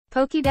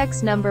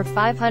Pokédex number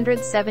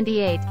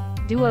 578,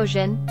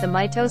 Duosion, the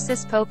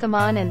Mitosis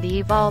Pokémon and the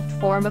evolved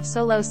form of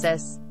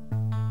Solosis.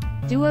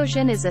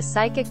 Duosion is a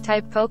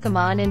Psychic-type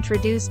Pokémon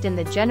introduced in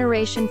the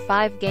Generation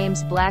 5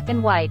 games Black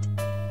and White.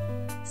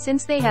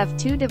 Since they have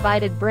two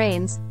divided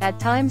brains, at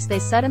times they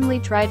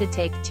suddenly try to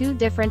take two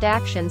different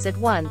actions at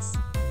once.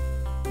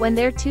 When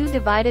their two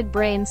divided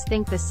brains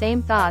think the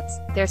same thoughts,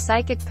 their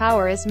psychic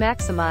power is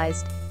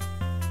maximized.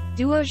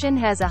 Duosion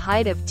has a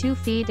height of 2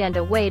 feet and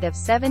a weight of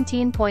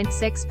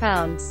 17.6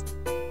 pounds.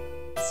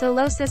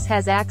 Solosis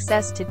has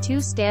access to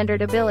two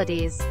standard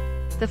abilities.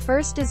 The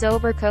first is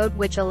Overcoat,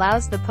 which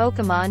allows the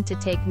Pokémon to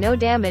take no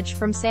damage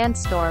from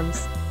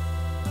sandstorms.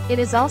 It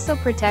is also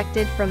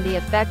protected from the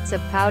effects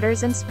of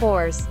powders and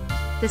spores.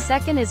 The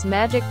second is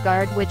Magic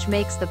Guard, which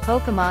makes the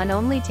Pokémon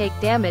only take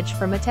damage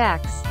from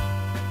attacks.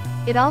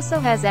 It also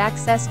has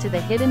access to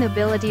the hidden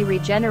ability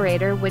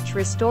Regenerator, which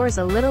restores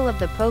a little of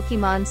the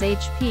Pokémon's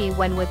HP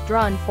when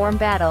withdrawn from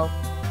battle.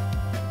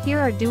 Here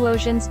are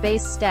Duosion's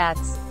base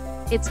stats.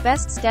 Its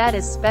best stat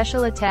is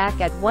Special Attack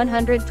at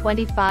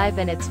 125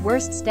 and its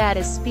worst stat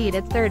is Speed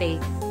at 30.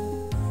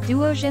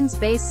 Duosion's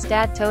base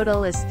stat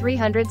total is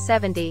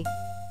 370.